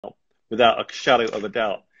without a shadow of a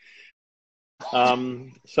doubt.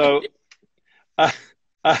 So, uh,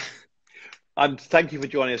 uh, and thank you for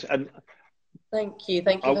joining us, and thank you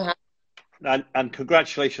for having me. And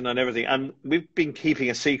congratulations on everything. And we've been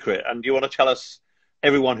keeping a secret, and do you want to tell us,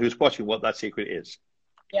 everyone who's watching, what that secret is?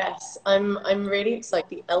 Yes, I'm really excited.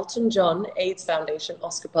 The Elton John AIDS Foundation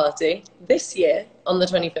Oscar party this year on the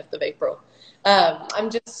 25th of April.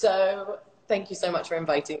 Thank you so much for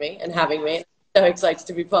inviting me and having me. I'm so excited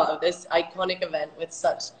to be part of this iconic event with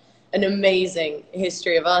such an amazing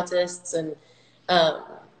history of artists. And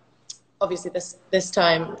obviously this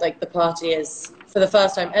time, like, the party is, for the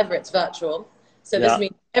first time ever, it's virtual. So this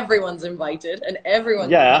means everyone's invited and everyone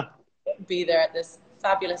can be there at this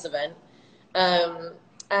fabulous event.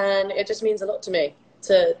 And it just means a lot to me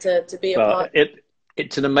to be a part.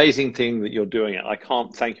 It's an amazing thing that you're doing it. I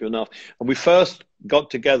can't thank you enough. And we first got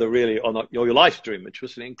together really on your live stream, which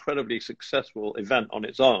was an incredibly successful event on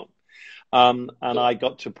its own. And I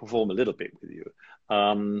got to perform a little bit with you.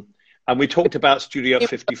 And we talked about Studio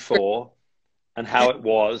 54 and how it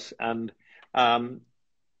was, and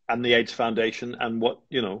the AIDS Foundation, and what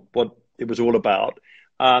it was all about.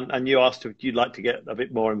 And you asked if you'd like to get a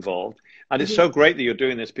bit more involved. And it's so great that you're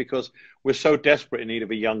doing this, because we're so desperate in need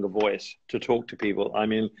of a younger voice to talk to people. I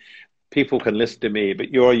mean, people can listen to me,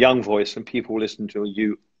 but you're a young voice, and people listen to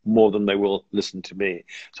you more than they will listen to me.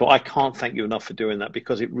 So I can't thank you enough for doing that,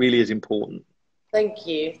 because it really is important. Thank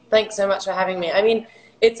you. Thanks so much for having me. I mean,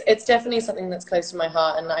 it's definitely something that's close to my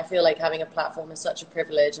heart, and I feel like having a platform is such a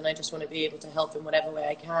privilege, and I just want to be able to help in whatever way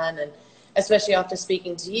I can. And especially after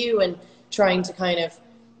speaking to you and trying to kind of,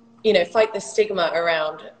 fight the stigma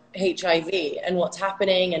around HIV and what's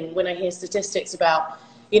happening. And when I hear statistics about,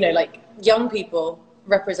 like, young people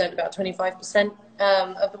represent about 25%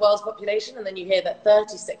 of the world's population, and then you hear that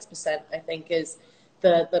 36%, I think, is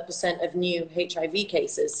the percent of new HIV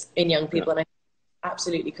cases in young people. And I think it's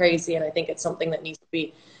absolutely crazy, and I think it's something that needs to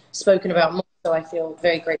be spoken about more. So I feel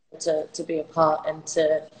very grateful to be a part and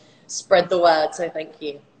to spread the word. So thank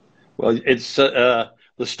you. Well, it's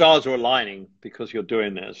the stars are aligning because you're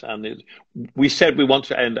doing this. And we said we want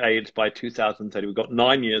to end AIDS by 2030. We've got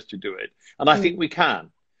 9 years to do it. And I think we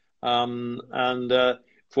can.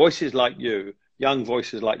 Voices like you, young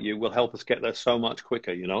voices like you, will help us get there so much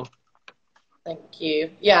quicker, Thank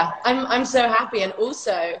you. Yeah, I'm so happy. And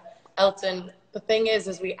also, Elton, the thing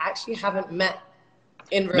is we actually haven't met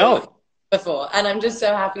in real life before. And I'm just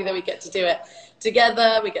so happy that we get to do it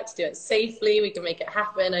together. We get to do it safely. We can make it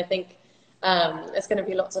happen. I think it's going to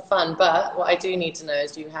be lots of fun. But what I do need to know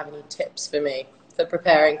is, do you have any tips for me for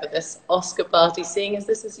preparing for this Oscar party, seeing as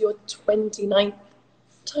this is your 29th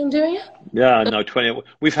time doing it? Yeah, no, 20.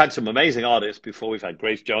 We've had some amazing artists before. We've had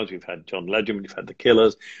Grace Jones, we've had John Legend, we've had The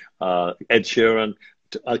Killers, Ed Sheeran,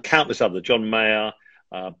 countless others, John Mayer,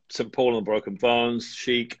 St. Paul and the Broken Bones,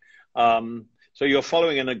 Chic. So you're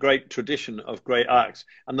following in a great tradition of great acts.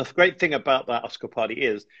 And the great thing about that Oscar party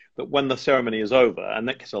is that when the ceremony is over, and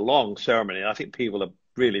it's a long ceremony, I think people are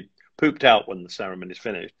really pooped out when the ceremony is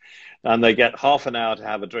finished, and they get half an hour to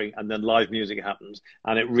have a drink, and then live music happens,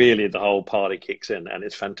 and the whole party kicks in, and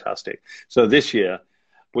it's fantastic. So this year,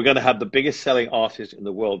 we're going to have the biggest selling artist in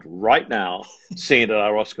the world right now singing at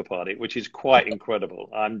our Oscar party, which is quite incredible.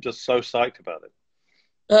 I'm just so psyched about it.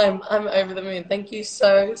 I'm over the moon. Thank you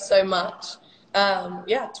so much.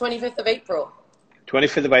 25th of April.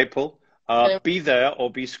 25th of April. Be there or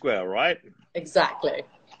be square, right? Exactly.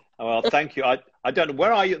 Well, thank you. I don't know.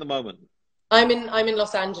 Where are you at the moment? I'm in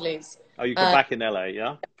Los Angeles. Oh, you come back in LA,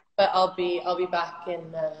 yeah? But I'll be back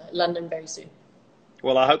in London very soon.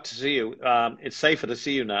 Well, I hope to see you. It's safer to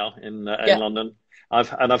see you now in London. I've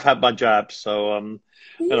had my jabs, so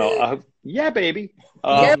I hope. Yeah, baby.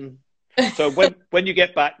 So when you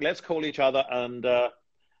get back, let's call each other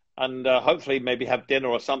and hopefully maybe have dinner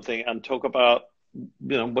or something and talk about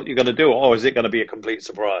what you're going to do, or is it going to be a complete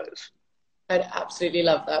surprise? I'd absolutely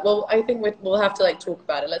love that. Well, I think we'll have to talk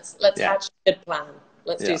about it. Let's hatch a good plan.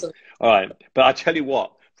 Let's do something. All right, but I tell you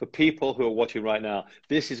what, for people who are watching right now,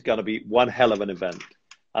 this is going to be one hell of an event,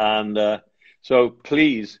 and so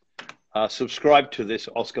please subscribe to this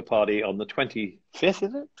Oscar party on the 25th. Is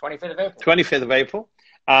it 25th of April? 25th of April,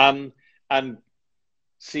 and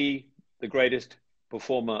see the greatest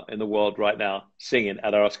performer in the world right now singing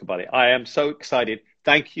at our Oscar party. I am so excited.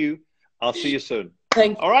 Thank you. I'll see you soon.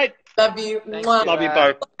 Thank you. All right. Love you. Love you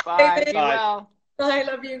both. Bye. Bye. Bye.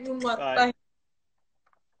 Love you. Bye. Bye.